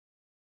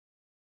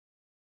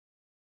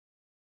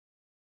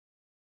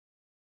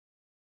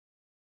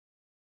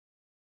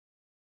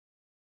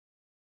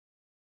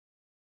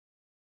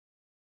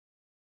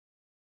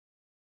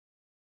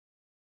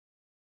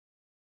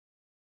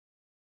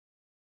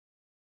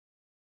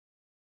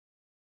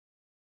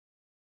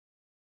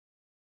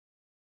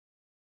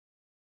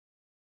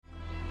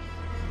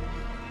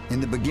In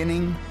the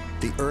beginning,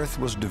 the Earth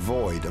was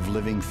devoid of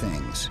living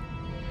things.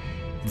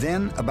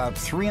 Then, about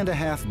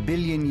 3.5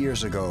 billion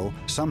years ago,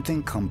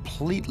 something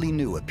completely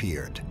new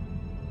appeared: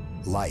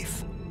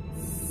 life.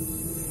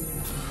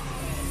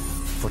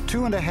 For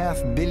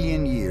 2.5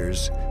 billion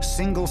years,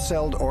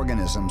 single-celled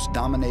organisms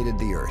dominated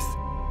the Earth.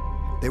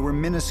 They were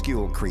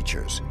minuscule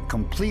creatures,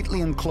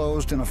 completely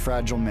enclosed in a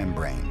fragile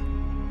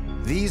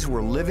membrane. These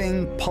were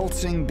living,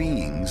 pulsing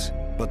beings,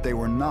 but they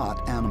were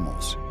not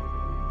animals.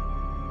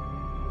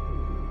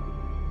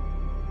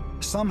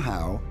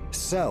 Somehow,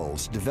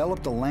 cells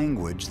developed a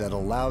language that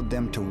allowed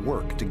them to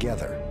work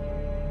together.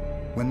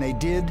 When they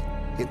did,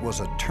 it was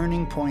a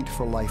turning point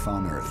for life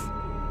on Earth.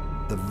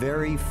 The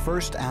very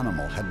first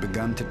animal had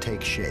begun to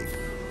take shape.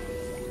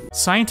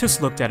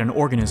 Scientists looked at an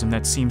organism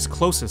that seems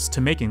closest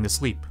to making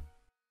this leap.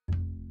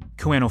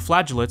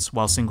 Choanoflagellates,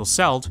 while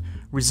single-celled,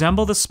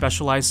 resemble the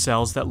specialized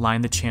cells that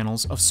line the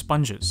channels of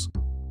sponges,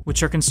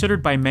 which are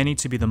considered by many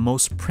to be the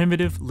most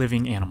primitive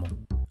living animal.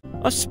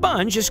 A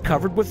sponge is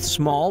covered with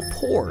small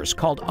pores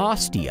called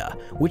ostia,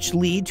 which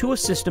lead to a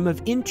system of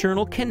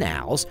internal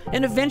canals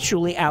and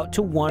eventually out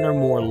to one or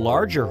more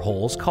larger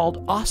holes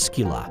called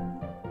oscula.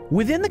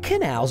 Within the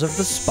canals of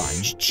the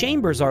sponge,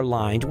 chambers are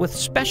lined with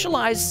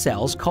specialized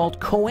cells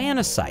called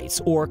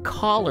choanocytes, or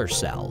collar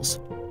cells.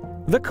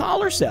 The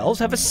collar cells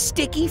have a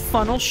sticky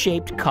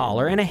funnel-shaped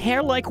collar and a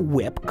hair-like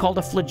whip called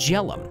a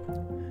flagellum.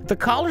 The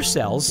collar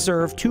cells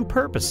serve two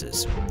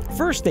purposes.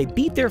 First, they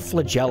beat their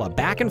flagella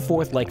back and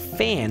forth like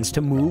fans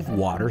to move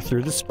water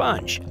through the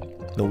sponge.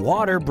 The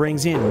water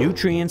brings in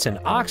nutrients and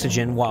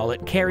oxygen while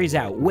it carries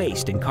out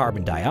waste and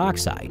carbon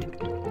dioxide.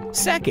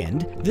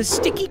 Second, the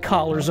sticky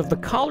collars of the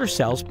collar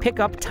cells pick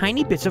up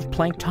tiny bits of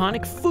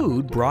planktonic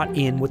food brought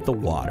in with the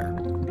water.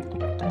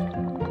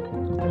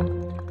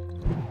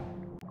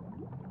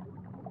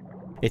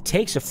 It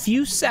takes a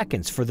few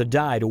seconds for the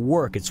dye to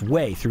work its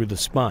way through the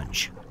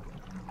sponge.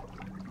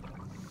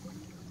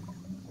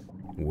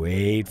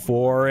 Wait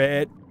for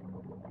it.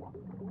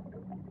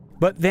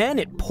 But then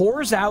it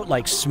pours out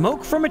like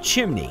smoke from a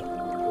chimney.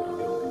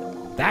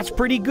 That's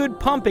pretty good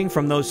pumping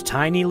from those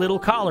tiny little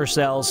collar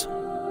cells.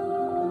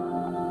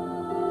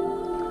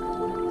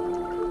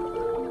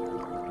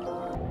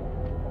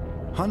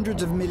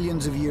 Hundreds of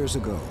millions of years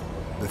ago,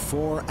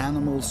 before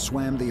animals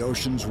swam the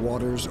ocean's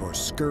waters or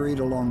scurried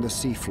along the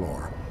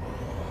seafloor,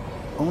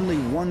 only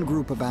one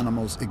group of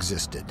animals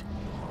existed.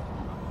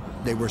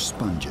 They were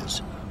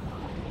sponges.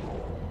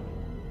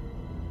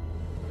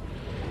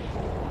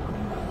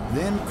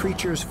 Then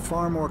creatures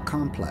far more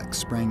complex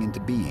sprang into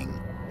being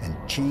and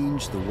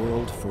changed the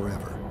world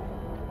forever.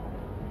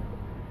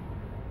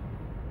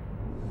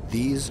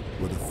 These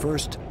were the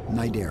first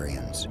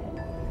cnidarians.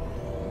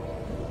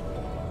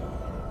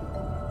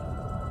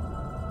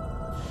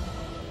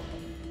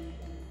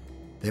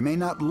 They may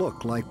not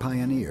look like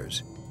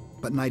pioneers,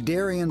 but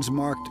cnidarians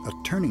marked a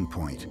turning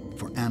point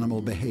for animal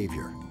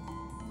behavior.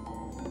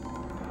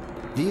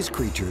 These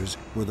creatures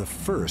were the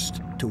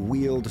first to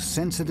wield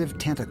sensitive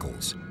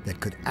tentacles that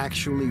could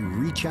actually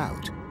reach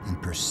out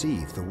and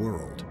perceive the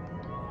world.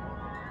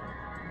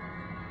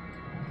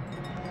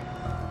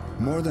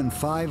 More than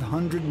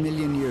 500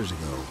 million years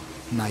ago,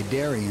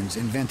 cnidarians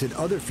invented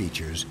other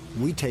features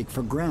we take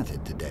for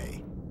granted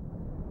today.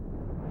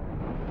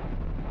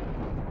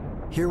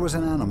 Here was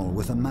an animal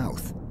with a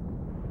mouth.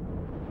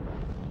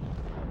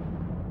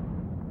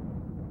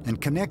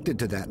 And connected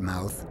to that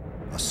mouth,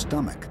 a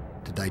stomach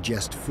to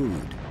digest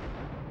food.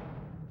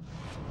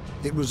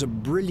 It was a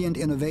brilliant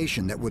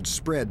innovation that would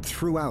spread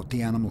throughout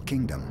the animal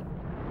kingdom.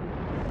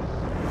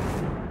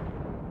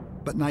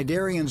 But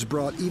cnidarians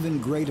brought even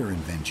greater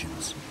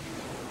inventions.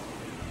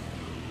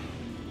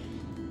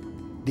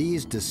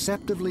 These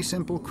deceptively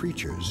simple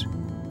creatures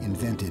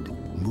invented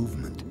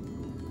movement.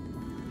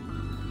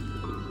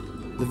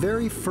 The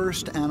very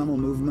first animal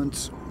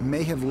movements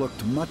may have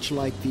looked much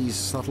like these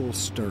subtle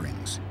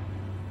stirrings.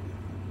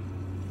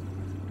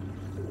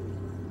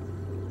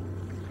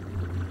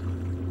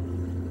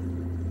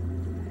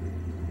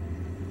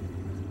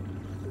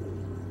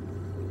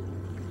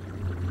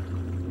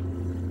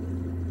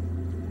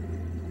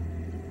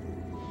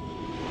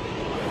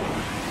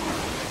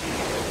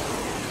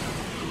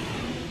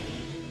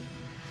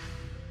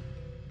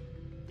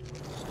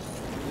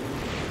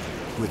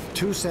 With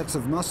two sets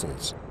of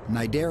muscles,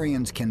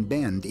 cnidarians can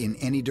bend in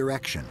any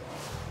direction.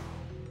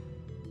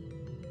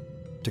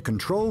 To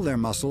control their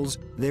muscles,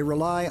 they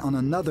rely on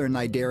another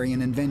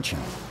cnidarian invention: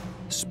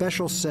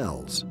 special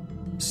cells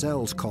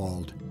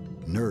called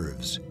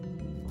nerves.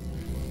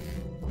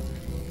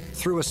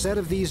 Through a set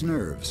of these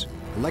nerves,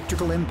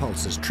 electrical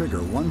impulses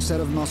trigger one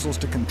set of muscles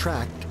to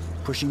contract,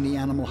 pushing the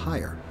animal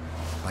higher.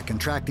 By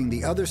contracting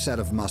the other set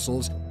of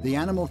muscles, the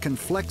animal can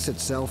flex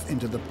itself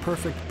into the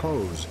perfect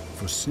pose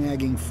for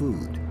snagging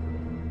food.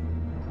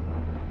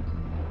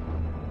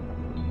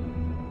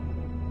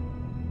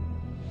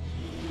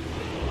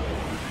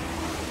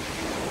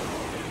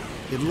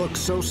 It looks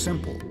so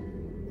simple,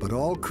 but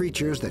all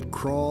creatures that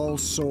crawl,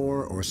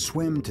 soar, or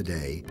swim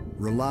today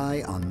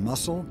rely on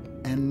muscle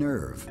and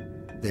nerve.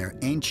 their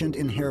ancient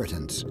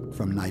inheritance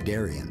from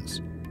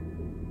cnidarians.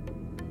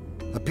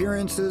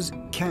 Appearances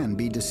can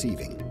be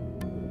deceiving.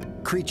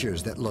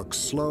 Creatures that look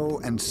slow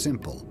and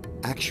simple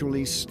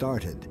actually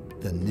started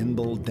the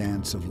nimble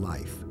dance of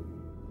life.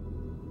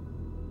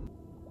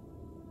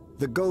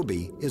 The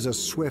goby is a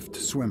swift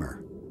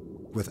swimmer,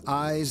 with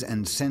eyes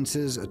and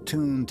senses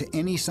attuned to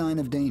any sign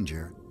of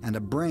danger and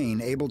a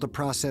brain able to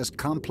process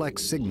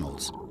complex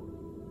signals.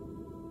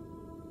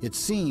 It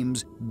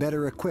seems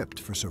better equipped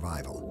for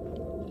survival.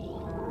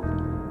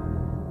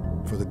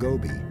 For the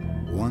goby,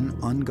 one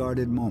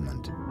unguarded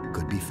moment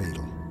could be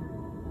fatal.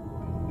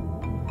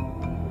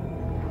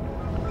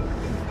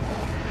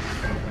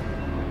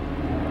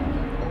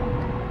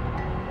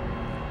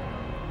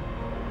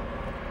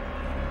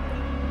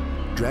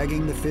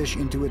 Dragging the fish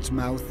into its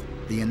mouth,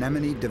 the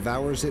anemone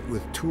devours it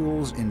with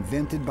tools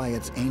invented by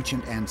its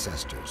ancient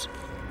ancestors.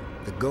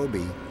 The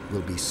goby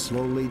will be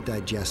slowly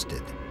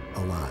digested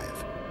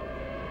alive.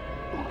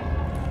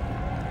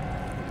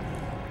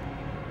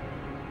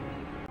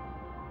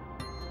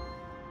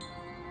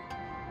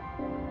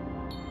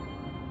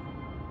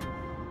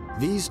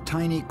 These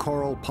tiny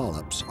coral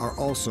polyps are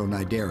also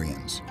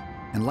cnidarians,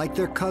 and like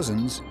their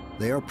cousins,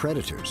 they are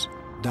predators,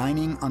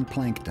 dining on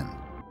plankton.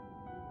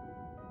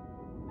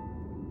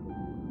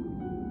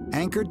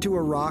 Anchored to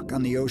a rock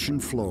on the ocean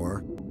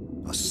floor,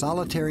 a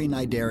solitary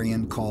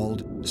cnidarian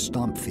called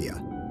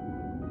Stomphia.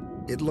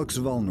 It looks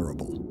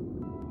vulnerable,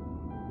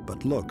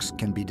 but looks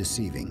can be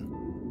deceiving.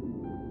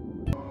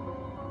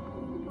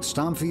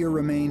 Stomphia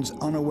remains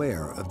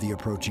unaware of the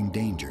approaching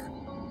danger.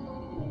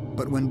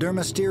 But when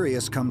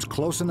Dermasterius comes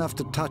close enough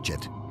to touch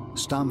it,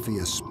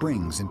 Stomphia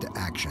springs into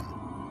action.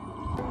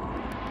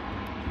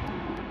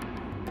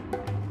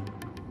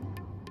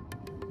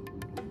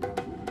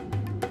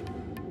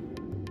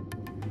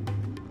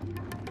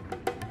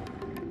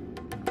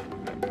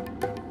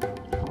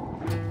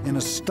 In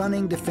a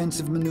stunning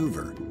defensive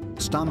maneuver,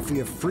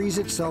 Stomphia frees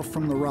itself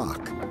from the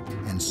rock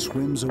and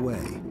swims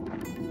away.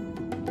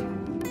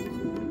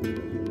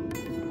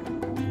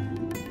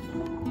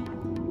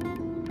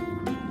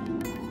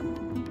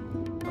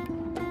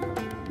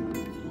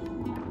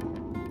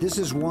 This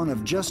is one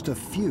of just a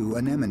few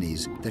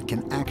anemones that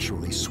can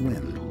actually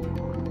swim.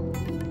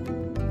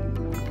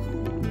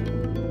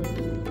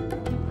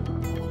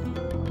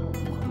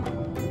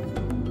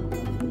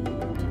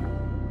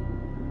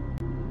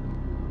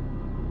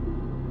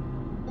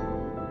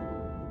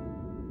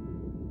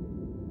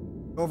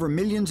 Over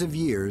millions of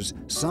years,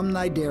 some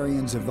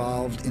cnidarians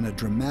evolved in a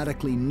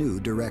dramatically new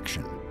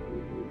direction.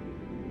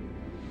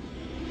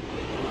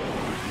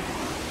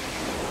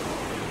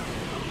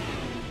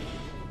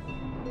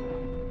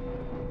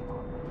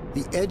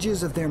 The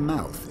edges of their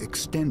mouth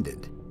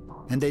extended,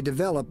 and they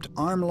developed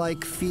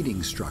arm-like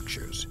feeding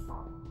structures.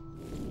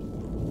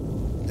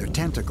 Their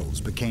tentacles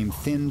became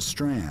thin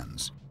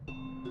strands.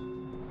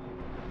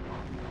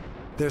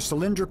 Their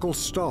cylindrical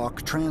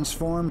stalk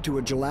transformed to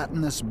a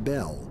gelatinous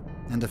bell,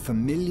 and a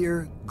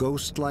familiar,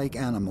 ghost-like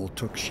animal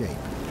took shape.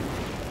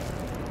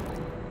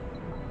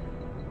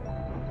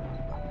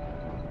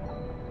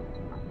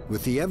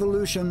 With the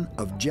evolution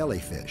of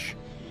jellyfish,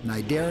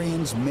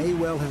 cnidarians may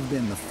well have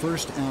been the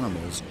first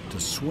animals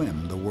to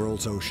swim the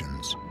world's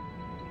oceans.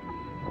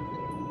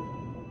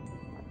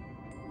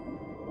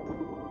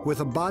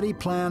 With a body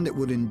plan that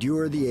would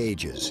endure the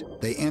ages,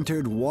 they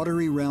entered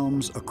watery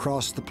realms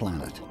across the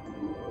planet.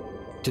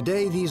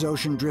 Today, these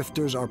ocean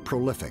drifters are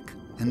prolific,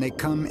 and they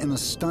come in a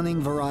stunning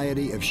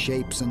variety of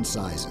shapes and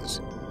sizes.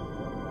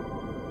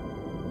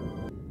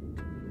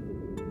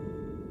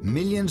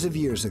 Millions of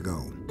years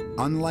ago,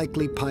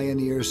 unlikely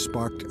pioneers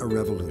sparked a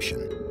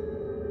revolution.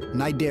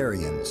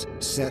 Cnidarians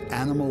set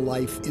animal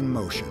life in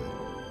motion.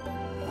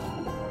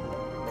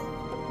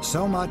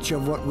 So much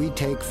of what we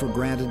take for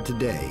granted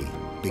today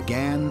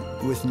began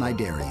with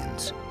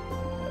cnidarians.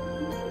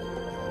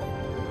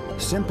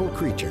 Simple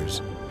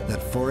creatures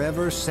that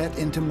forever set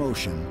into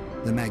motion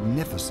the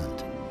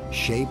magnificent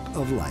shape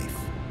of life.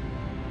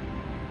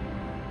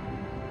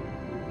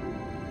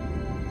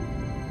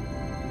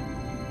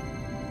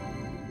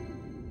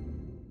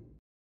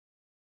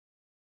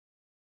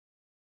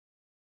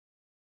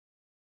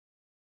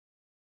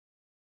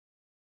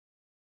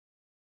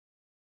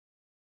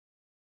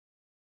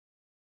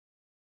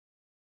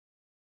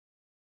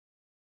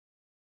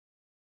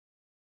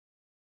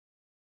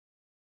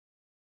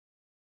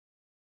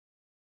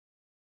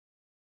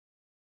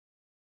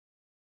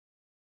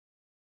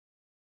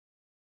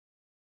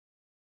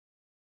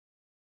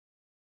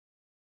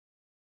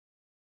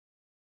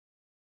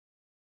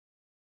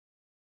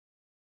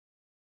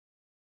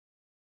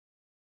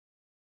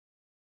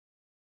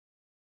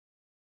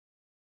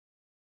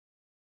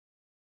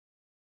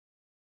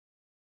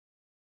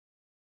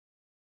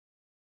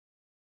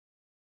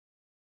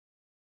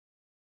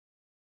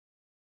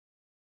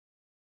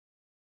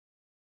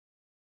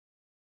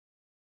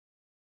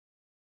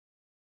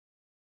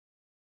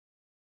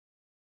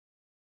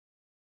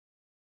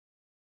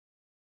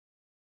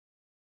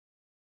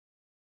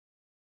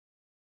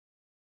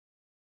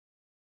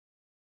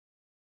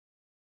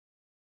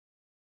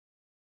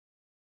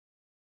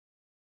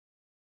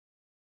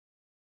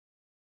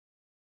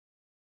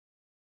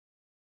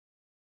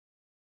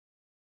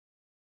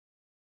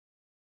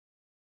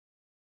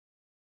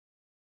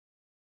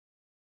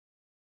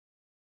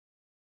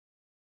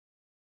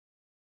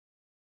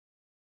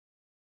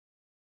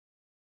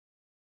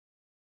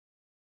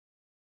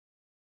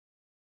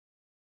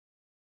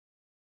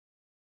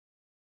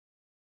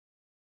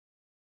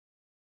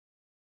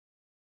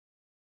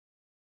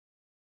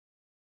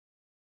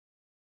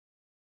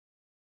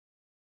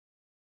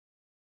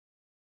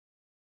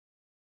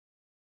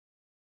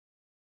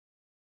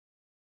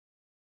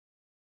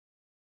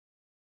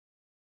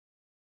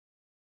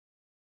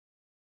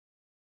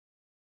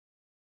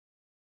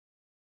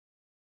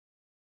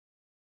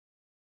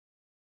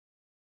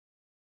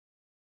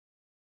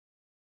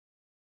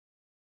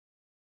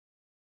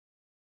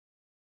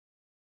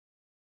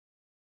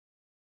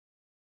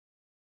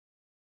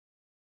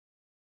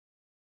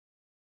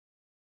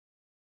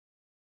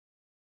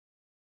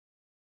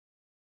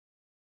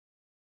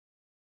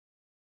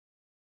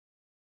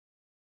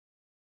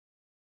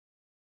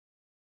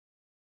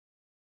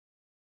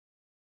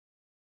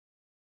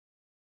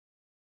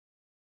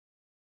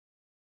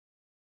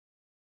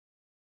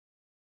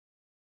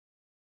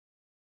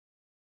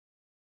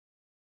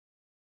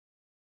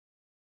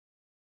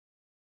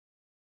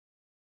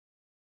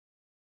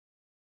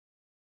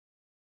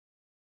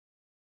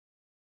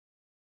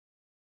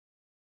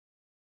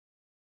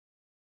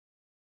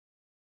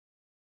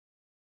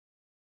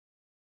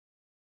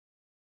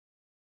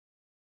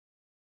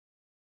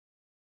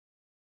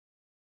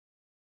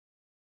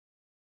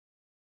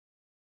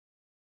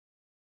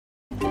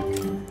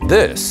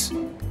 This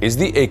is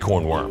the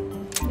acorn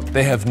worm.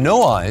 They have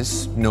no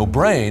eyes, no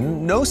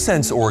brain, no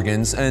sense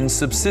organs, and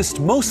subsist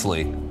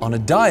mostly on a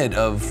diet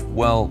of,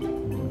 well,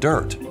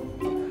 dirt.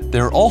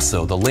 They're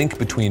also the link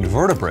between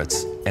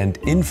vertebrates and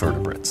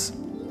invertebrates.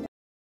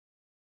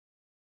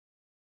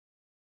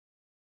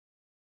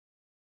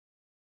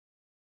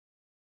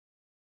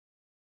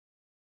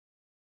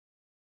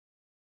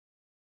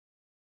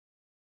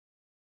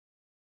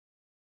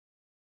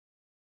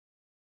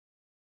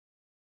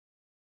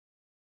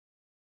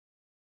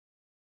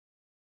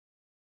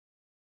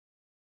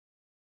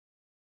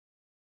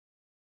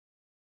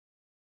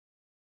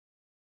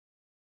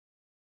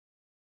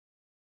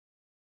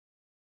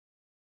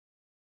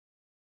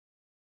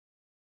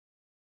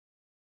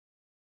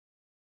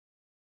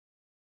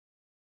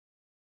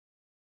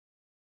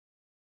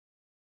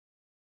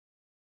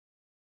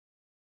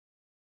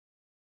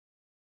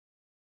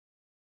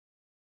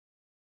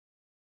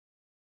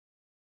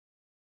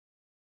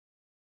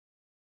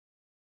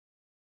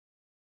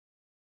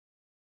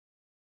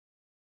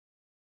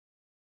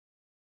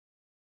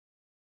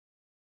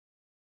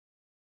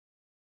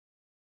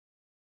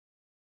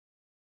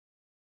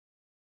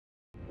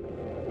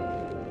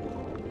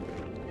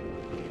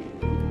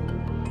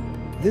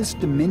 This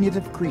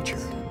diminutive creature,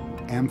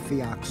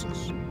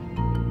 Amphioxus,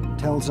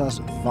 tells us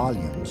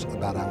volumes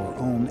about our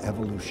own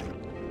evolution.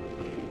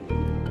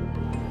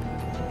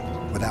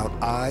 Without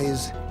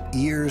eyes,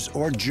 ears,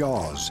 or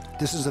jaws,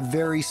 this is a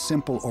very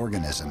simple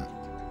organism.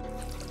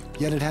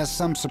 Yet it has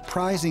some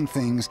surprising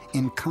things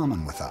in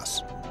common with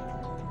us.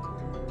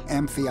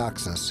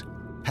 Amphioxus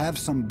have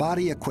some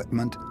body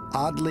equipment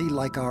oddly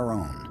like our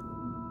own.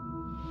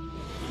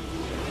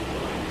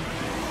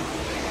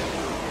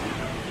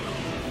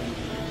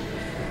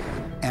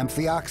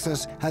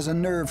 Amphioxus has a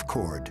nerve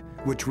cord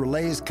which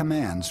relays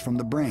commands from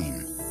the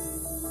brain.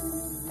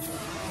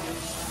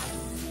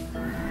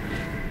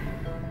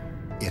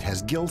 It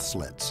has gill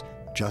slits,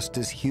 just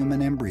as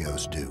human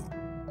embryos do.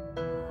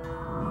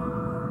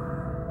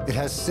 It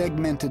has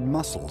segmented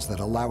muscles that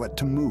allow it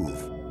to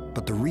move,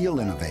 but the real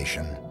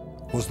innovation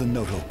was the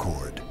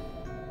notochord,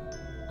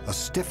 a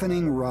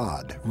stiffening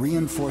rod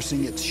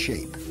reinforcing its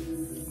shape.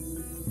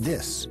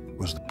 This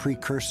was the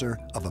precursor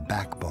of a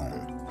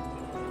backbone.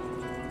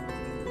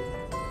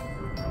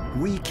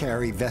 We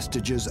carry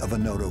vestiges of a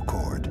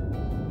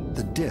notochord,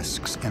 the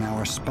discs in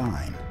our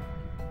spine.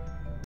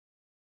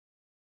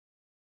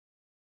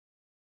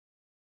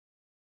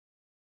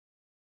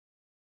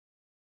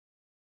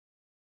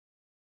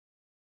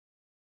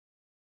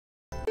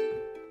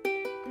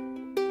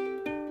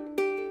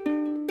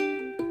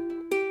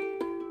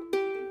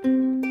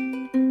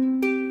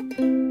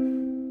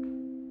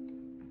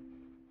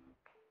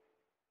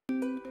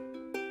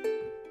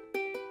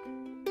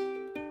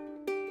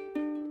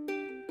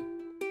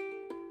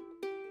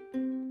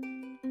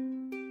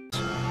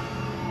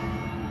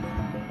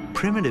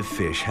 Primitive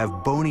fish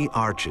have bony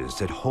arches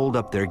that hold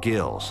up their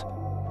gills.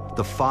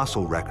 The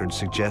fossil record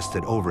suggests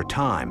that over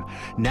time,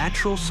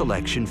 natural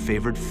selection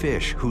favored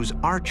fish whose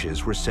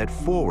arches were set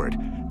forward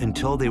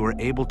until they were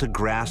able to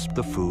grasp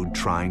the food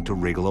trying to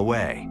wriggle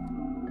away.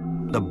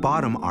 The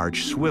bottom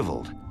arch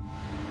swiveled.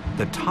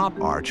 The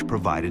top arch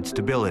provided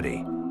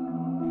stability.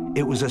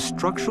 It was a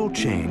structural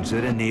change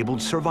that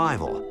enabled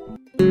survival.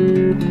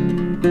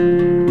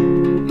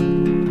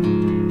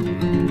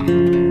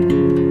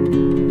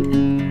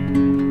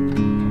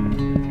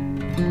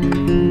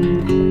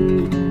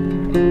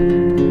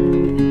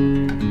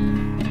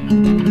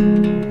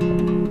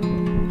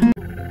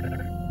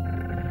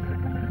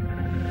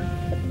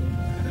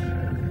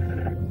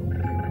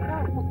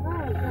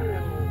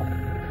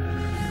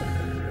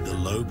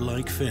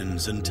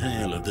 Fins and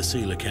tail of the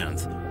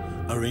coelacanth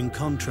are in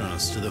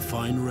contrast to the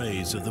fine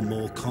rays of the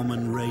more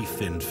common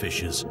ray-finned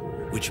fishes,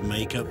 which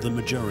make up the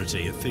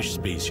majority of fish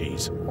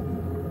species.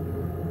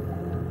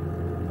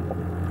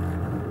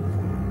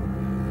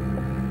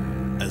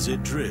 As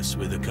it drifts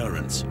with the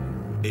currents,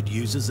 it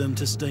uses them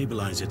to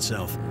stabilize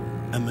itself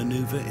and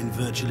maneuver in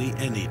virtually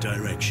any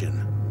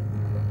direction.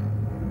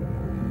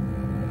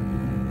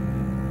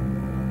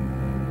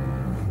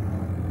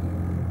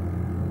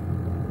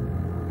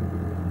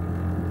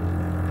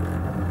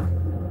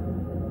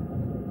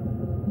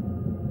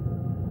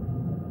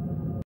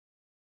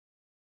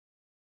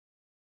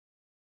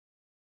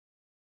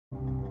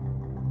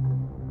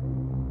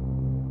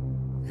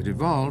 It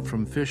evolved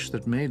from fish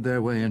that made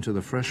their way into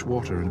the fresh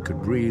water and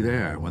could breathe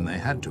air when they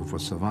had to for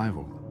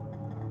survival.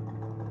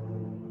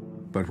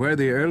 But where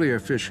the earlier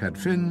fish had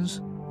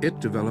fins, it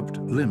developed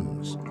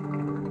limbs.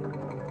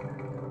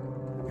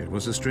 It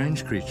was a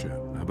strange creature,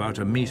 about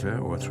 1 meter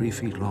or 3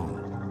 feet long.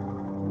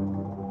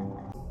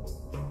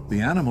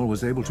 The animal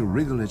was able to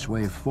wriggle its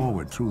way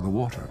forward through the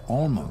water,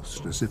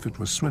 almost as if it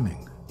was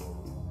swimming.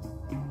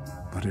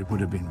 But it would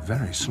have been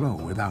very slow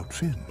without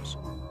fins.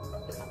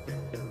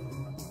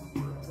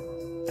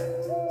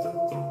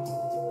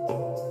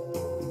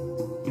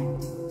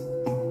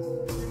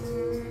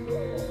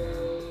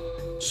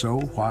 So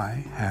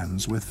why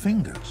hands with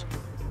fingers?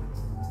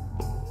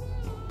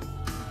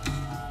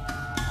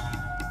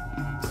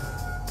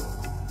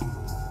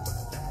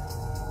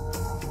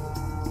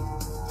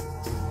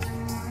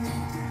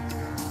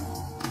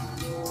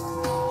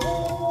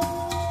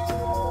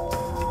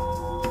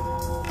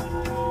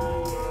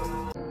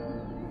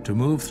 To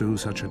move through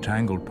such a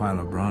tangled pile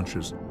of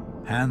branches,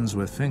 hands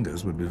with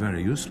fingers would be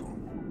very useful.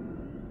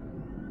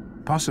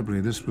 Possibly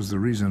this was the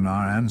reason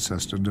our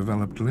ancestor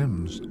developed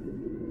limbs.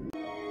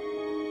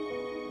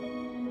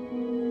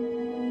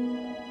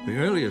 The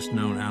earliest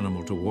known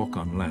animal to walk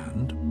on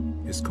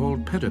land is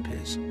called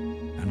pedipes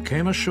and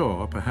came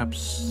ashore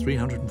perhaps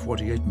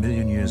 348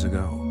 million years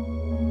ago.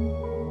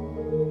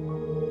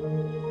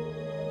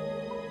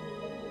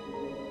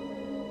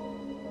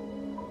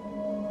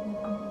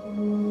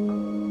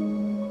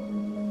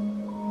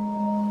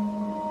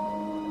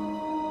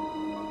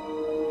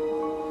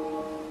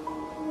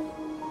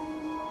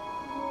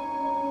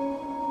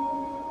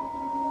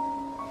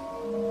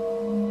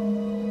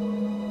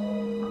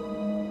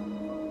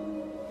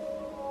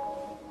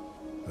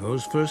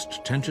 Those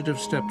first tentative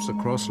steps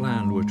across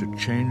land were to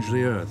change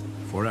the Earth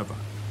forever.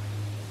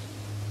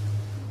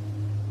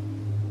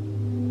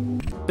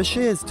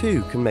 Bashirs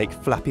too can make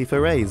flappy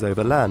forays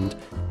over land,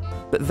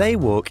 but they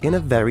walk in a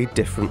very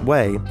different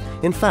way.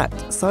 In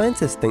fact,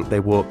 scientists think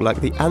they walk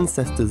like the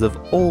ancestors of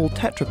all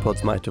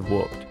tetrapods might have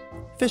walked,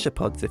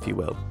 fissiopods if you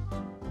will.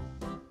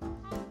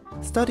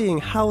 Studying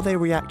how they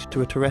react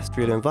to a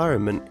terrestrial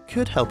environment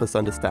could help us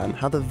understand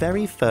how the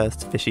very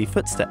first fishy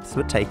footsteps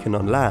were taken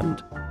on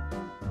land.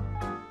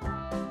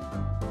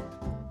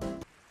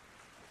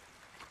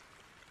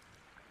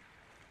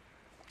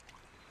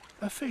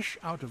 A fish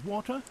out of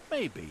water?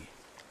 Maybe.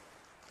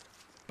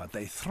 But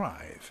they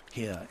thrive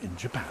here in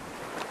Japan.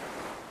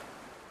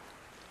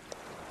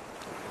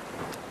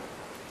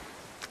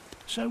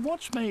 So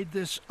what's made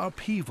this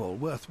upheaval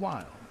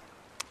worthwhile?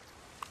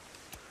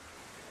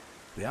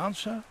 The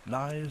answer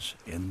lies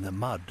in the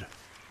mud.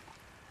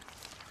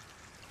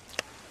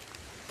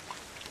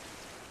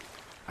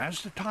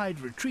 As the tide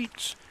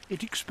retreats,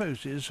 it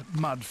exposes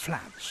mud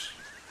flats.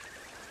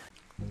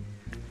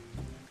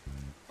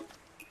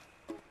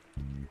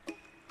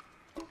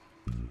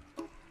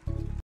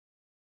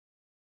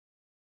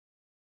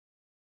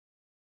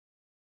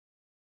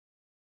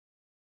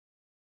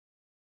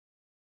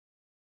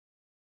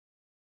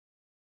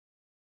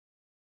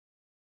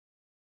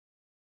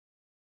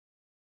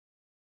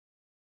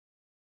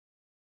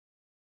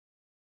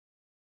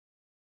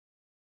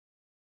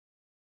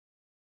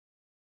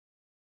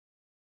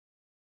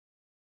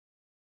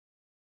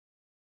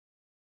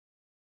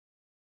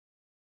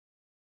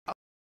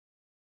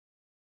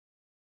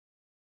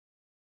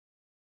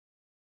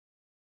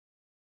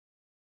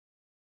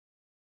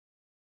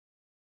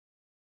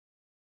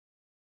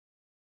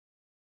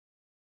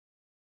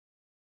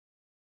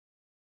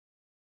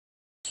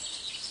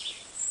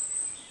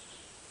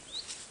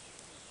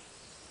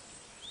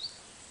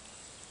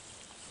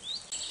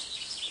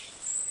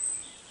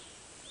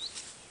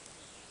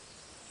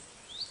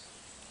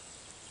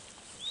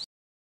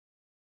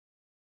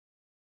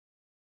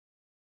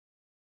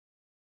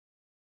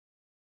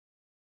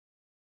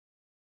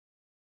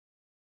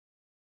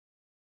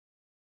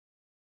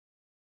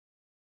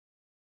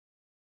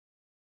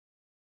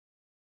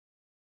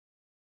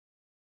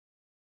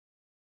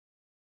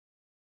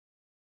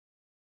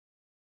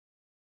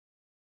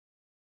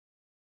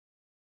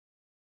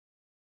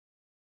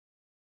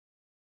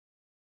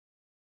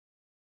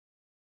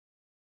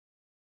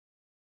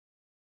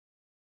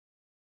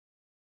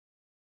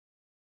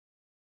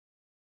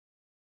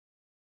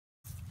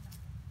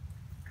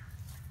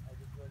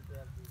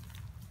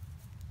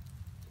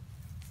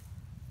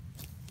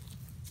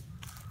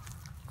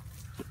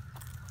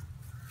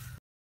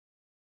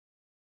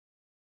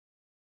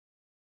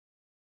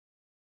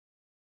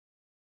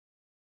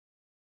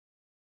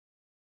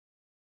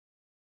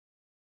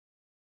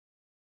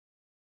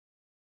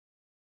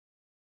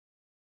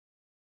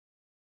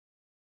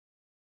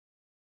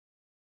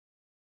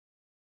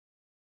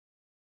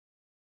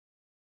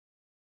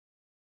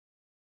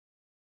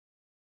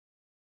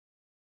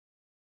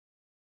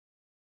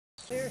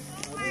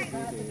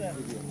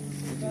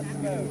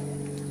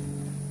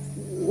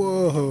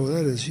 Whoa,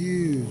 that is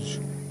huge.